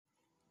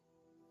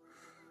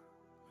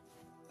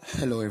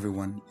Hello,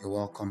 everyone. You're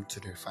welcome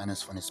to the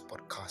Finance Funnest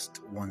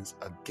podcast once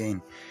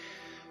again.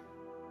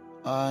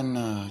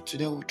 And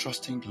today we're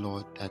trusting the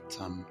Lord that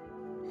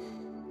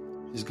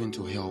He's going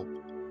to help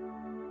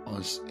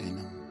us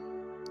and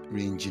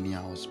re-engineer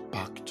us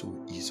back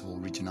to His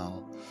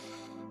original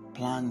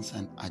plans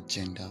and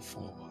agenda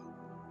for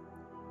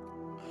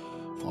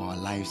our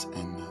lives,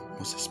 and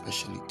most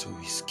especially to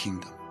His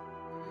kingdom.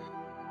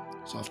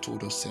 So I've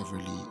told us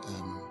severally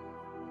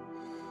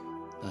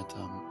that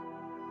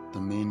the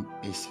main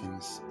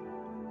essence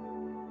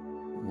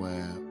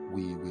where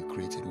we were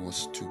created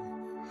was to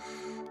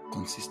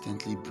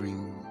consistently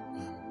bring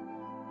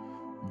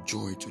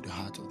joy to the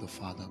heart of the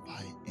Father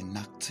by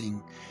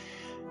enacting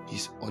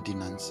His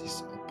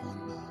ordinances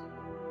upon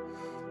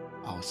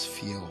our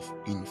sphere of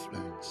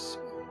influence.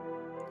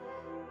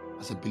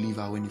 As a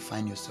believer, when you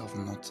find yourself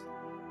not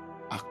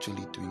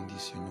actually doing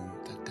this, you know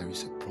that there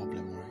is a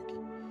problem already,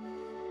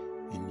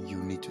 and you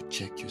need to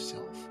check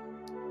yourself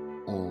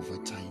over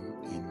time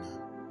and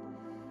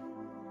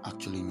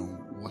actually know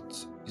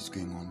what is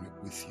going on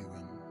with you,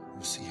 and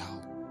we'll see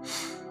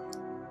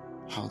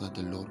how that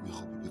the Lord will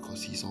help you,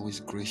 because He's always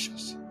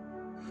gracious.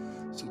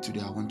 So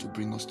today I want to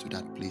bring us to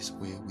that place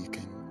where we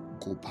can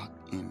go back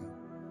in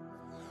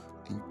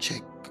and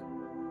check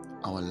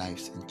our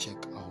lives and check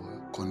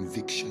our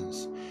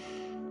convictions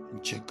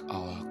and check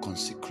our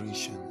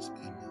consecrations,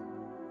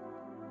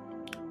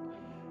 and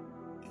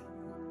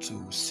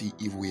to see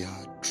if we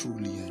are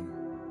truly and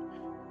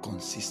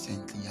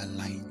consistently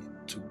aligned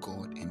to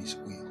God and His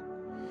will.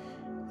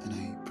 And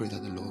I pray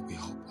that the Lord will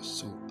help us.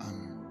 So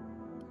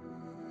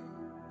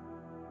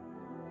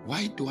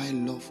why do I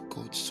love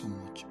God so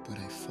much, but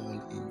I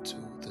fall into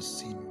the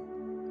sin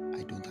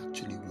I don't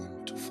actually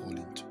want to fall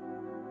into?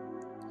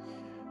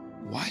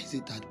 Why is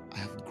it that I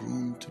have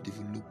grown to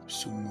develop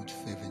so much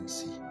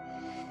fervency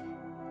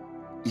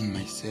in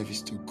my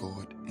service to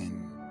God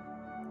and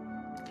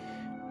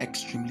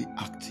extremely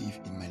active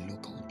in my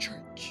local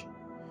church,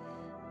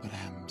 but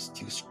I am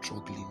still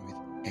struggling with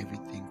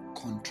everything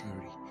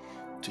contrary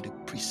to the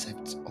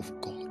precepts of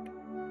God?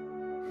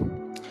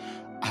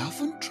 I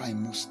often try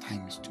most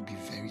times to be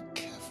very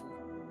careful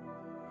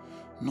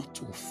not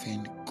to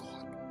offend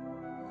God,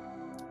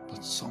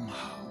 but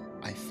somehow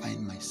I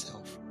find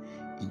myself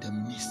in the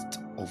midst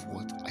of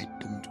what I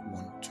don't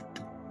want to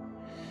do,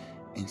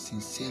 and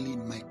sincerely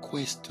in my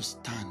quest to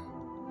stand,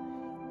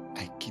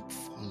 I keep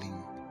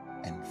falling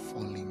and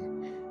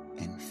falling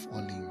and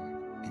falling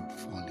and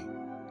falling.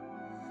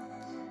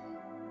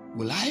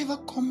 Will I ever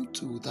come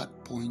to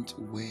that point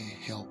where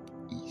help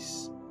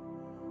is,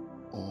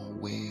 or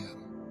where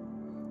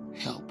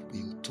help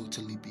will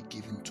totally be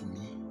given to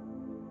me?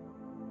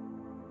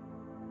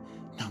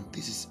 Now,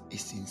 this is a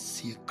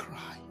sincere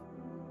cry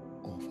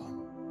of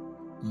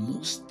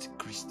most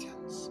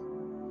Christians,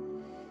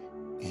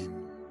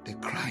 and they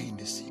cry in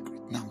the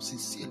secret. Now,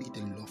 sincerely,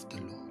 they love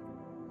the Lord.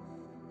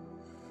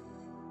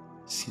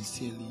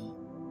 Sincerely,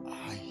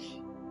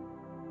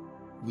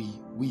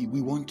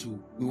 we want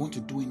to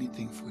do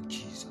anything for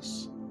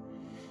Jesus.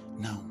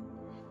 Now,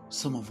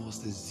 some of us,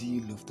 the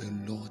zeal of the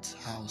Lord's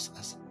house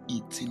has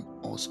eaten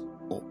us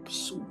up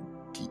so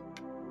deep,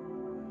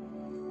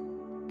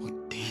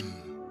 but then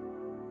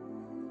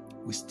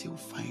we still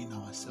find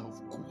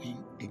ourselves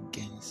going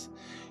against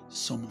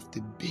some of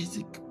the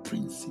basic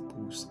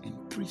principles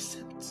and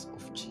precepts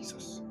of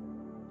Jesus.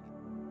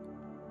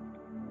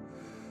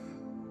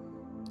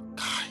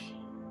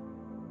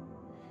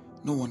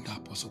 No wonder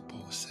Apostle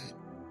Paul said,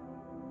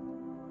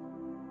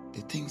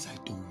 the things I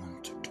don't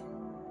want to do,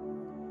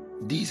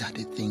 these are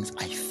the things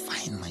I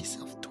find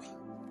myself doing.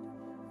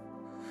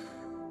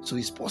 So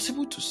it's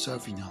possible to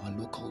serve in our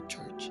local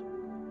church,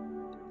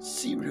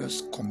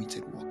 serious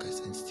committed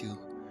workers, and still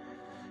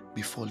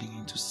be falling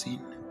into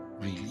sin?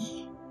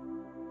 Really?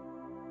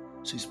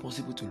 So it's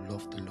possible to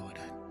love the Lord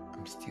and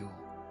I'm still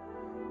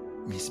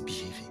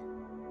misbehaving?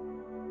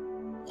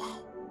 Wow.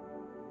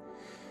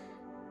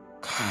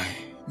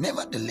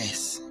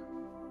 Nevertheless,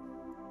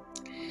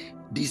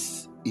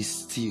 this is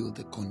still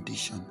the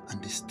condition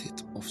and the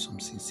state of some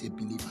sincere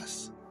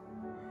believers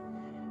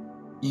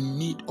in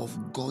need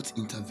of God's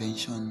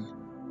intervention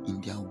in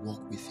their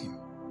walk with Him.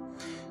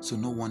 So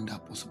no wonder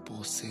Apostle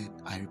Paul said,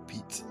 I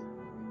repeat,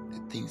 the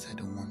things I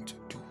don't want to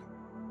do,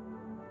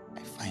 I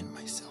find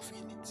myself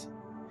in it.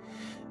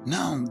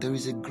 Now, there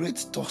is a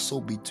great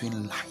tussle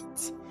between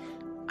light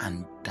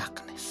and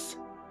darkness.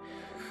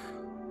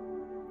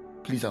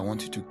 Please, I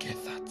want you to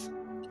get that.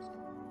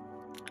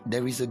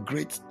 There is a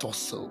great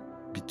tussle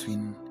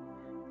between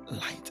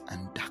light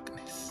and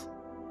darkness.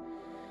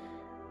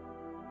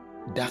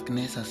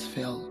 Darkness has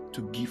failed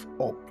to give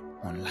up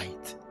on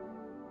light.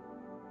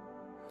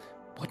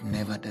 But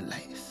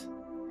nevertheless,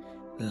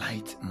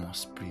 light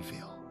must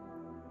prevail.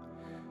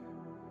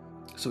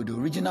 So the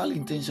original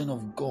intention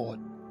of God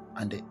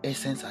and the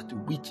essence at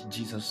which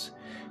Jesus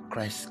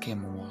Christ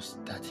came was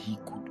that He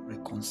could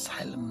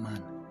reconcile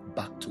man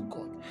back to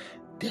God,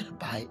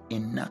 thereby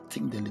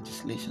enacting the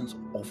legislations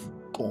of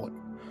God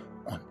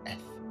on earth.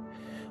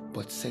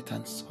 But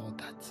Satan saw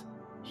that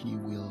he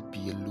will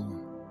be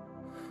alone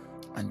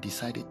and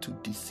decided to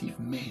deceive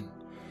men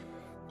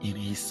in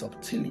his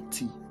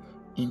subtlety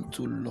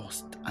into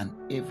lust and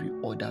every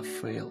other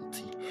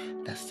frailty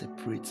that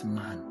separates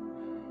man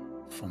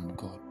from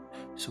God.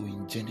 So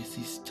in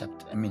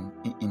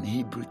in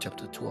Hebrew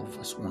chapter 12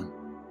 verse 1,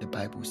 the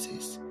Bible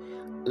says,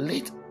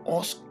 let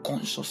us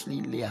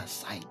consciously lay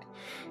aside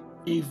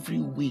every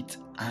weight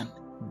and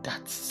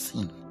that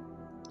sin.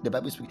 The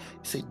Bible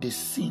said the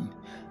sin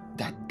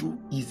that do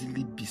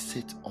easily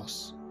beset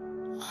us.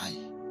 Why?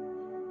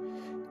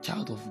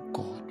 Child of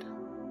God,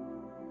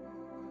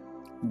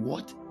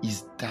 what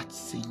is that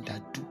sin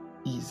that do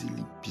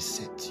easily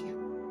beset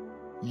you?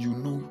 You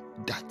know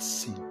that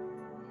sin.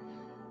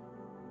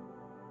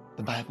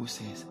 The Bible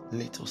says,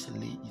 let us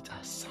lay it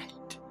aside.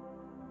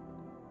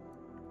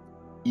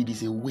 It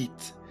is a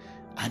weight,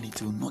 and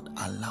it will not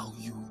allow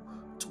you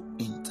to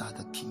enter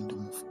the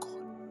kingdom of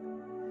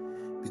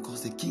God.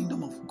 Because the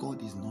kingdom of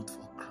God is not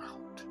for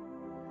crowd.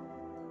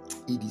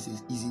 It's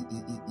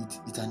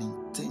an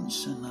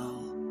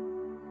intentional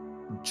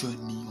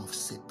journey of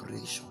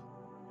separation.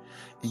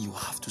 And you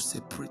have to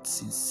separate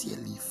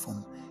sincerely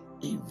from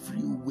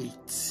every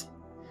weight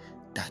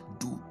that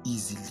do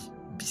easily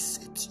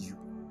beset you.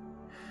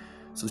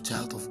 So,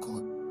 child of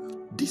God,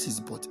 this is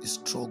but a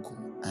struggle,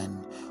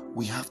 and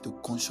we have to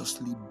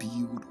consciously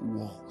build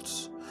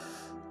walls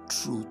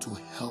through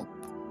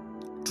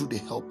the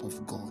help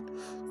of God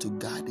to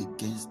guard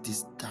against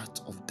this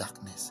dart of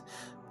darkness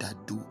that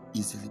do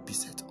easily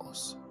beset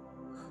us,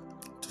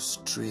 to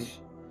stray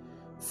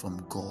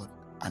from God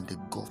and the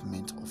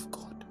government of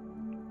God.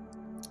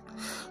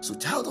 So,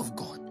 child of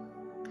God,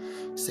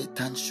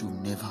 Satan should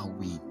never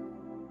win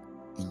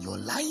in your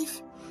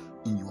life,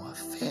 in your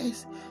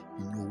affairs,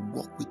 in your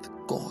walk with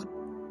God.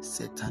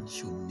 Satan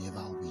should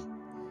never win.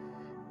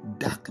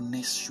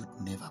 Darkness should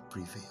never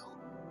prevail.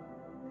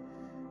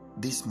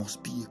 This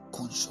must be a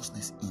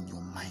consciousness in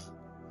your mind,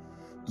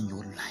 in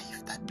your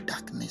life, that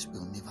darkness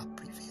will never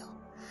prevail.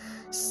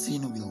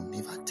 Sin will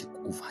never take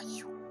over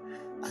you,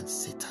 and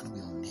Satan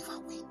will never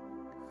win.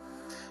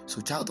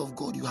 So, child of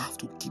God, you have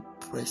to keep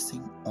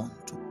pressing on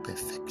to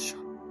perfection.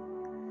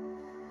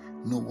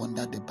 No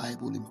wonder the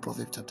Bible in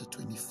Proverbs chapter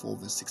 24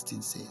 verse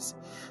 16 says,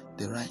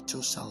 the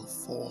righteous shall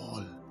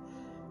fall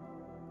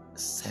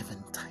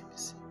 7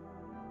 times,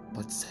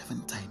 but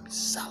 7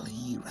 times shall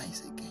he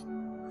rise again.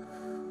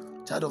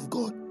 Child of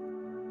God,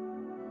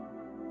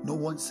 no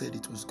one said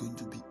it was going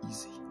to be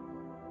easy,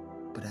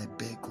 but I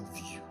beg of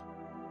you,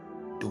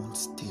 don't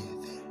stay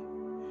there.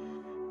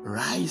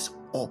 Rise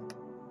up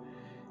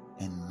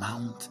and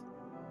mount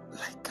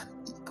like an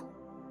eagle.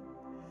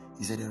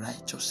 He said, the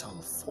righteous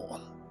shall fall,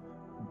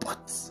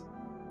 but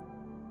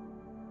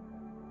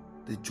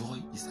the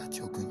joy is that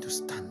you're going to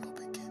stand up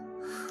again.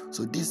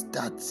 So this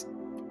darts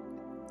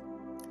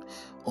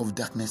of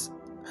darkness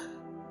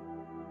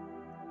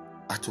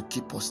are to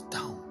keep us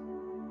down.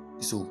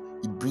 So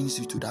it brings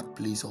you to that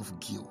place of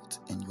guilt,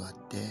 and you are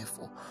there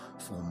for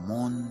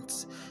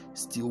months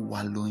still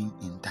wallowing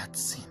in that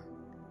sin.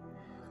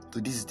 So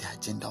this is the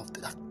agenda of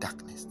the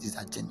darkness. This is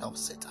the agenda of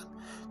Satan,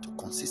 to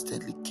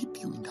consistently keep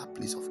you in that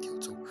place of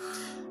guilt. So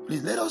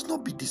please let us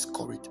not be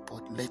discouraged,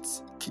 but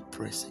let's keep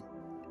pressing.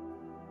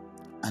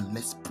 And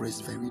let's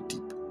press very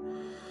deep.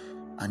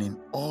 And in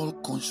all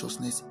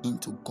consciousness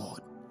into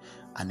God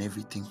and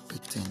everything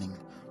pertaining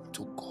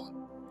to God.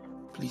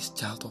 Please,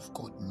 child of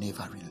God,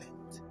 never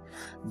relent.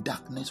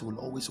 Darkness will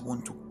always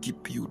want to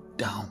keep you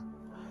down.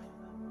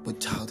 But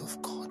child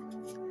of God,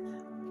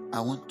 I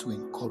want to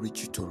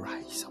encourage you to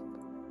rise up.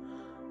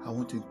 I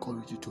want to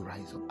encourage you to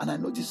rise up. And I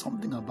noticed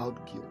something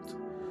about guilt.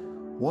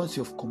 Once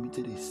you have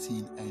committed a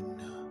sin and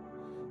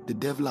the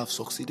devil have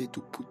succeeded to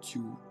put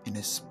you in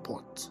a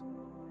spot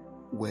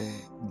where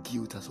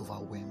guilt has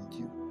overwhelmed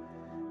you,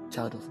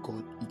 child of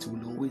God, it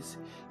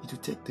will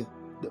take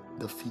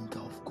the finger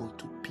of God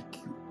to pick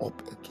you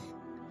up again.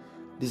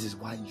 This is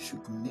why you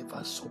should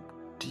never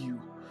subdue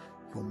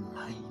your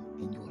mind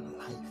and your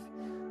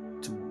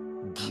life to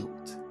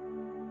guilt.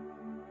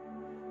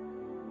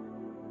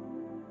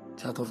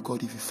 Child of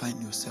God, if you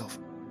find yourself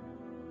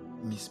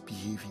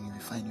misbehaving, if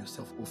you find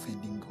yourself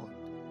offending God,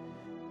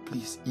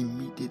 please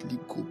immediately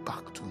go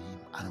back to Him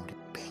and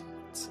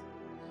repent.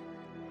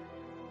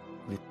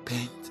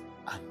 Repent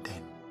and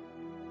then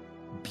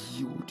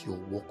build your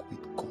walk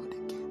with God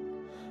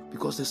again.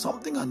 Because there's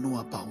something I know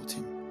about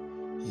Him.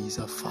 He is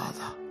a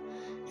Father,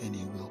 and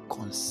He will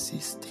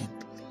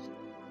consistently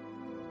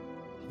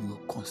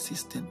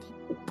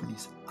open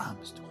His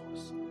arms to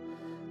us.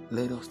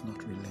 Let us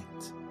not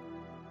relent.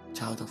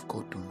 Child of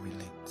God, don't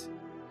relent.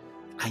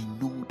 I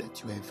know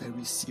that you are a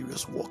very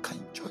serious worker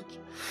in church.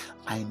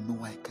 I know,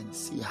 I can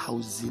see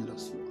how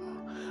zealous you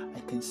are. I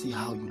can see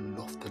how you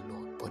love the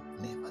Lord. But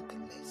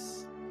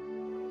nevertheless,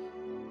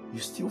 you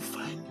still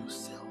find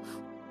yourself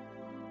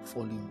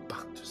falling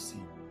back to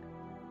sin.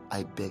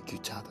 I beg you,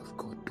 child of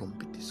God, don't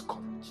be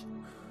discouraged.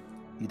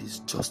 It is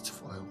just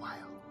for a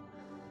while.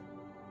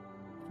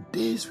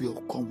 Days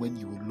will come when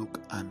you will look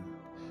and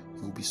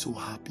you will be so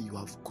happy you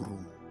have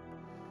grown.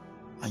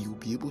 And you will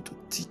be able to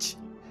teach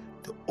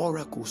the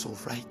oracles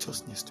of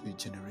righteousness to a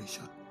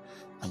generation.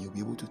 And you'll be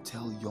able to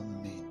tell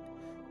young men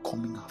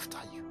coming after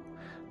you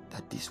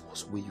that this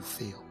was where you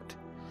failed.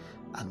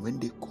 And when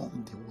they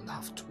come, they will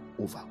have to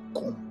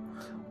overcome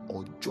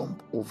or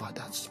jump over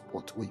that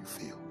spot where you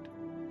failed.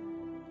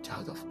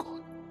 Child of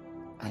God,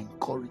 I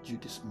encourage you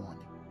this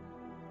morning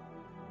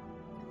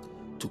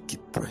to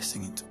keep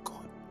pressing into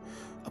God.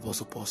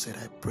 Apostle Paul said,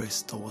 I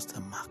press towards the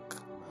mark.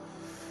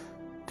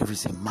 There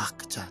is a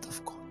mark, child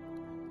of God.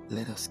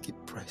 Let us keep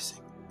pressing.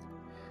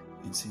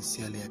 And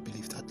sincerely, I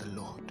believe that the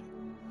Lord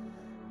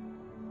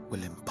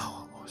will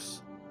empower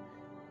us.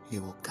 He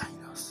will guide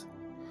us.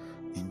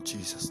 In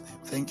Jesus' name.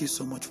 Thank you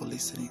so much for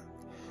listening.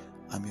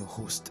 I'm your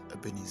host,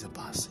 Ebenezer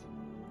Bassey.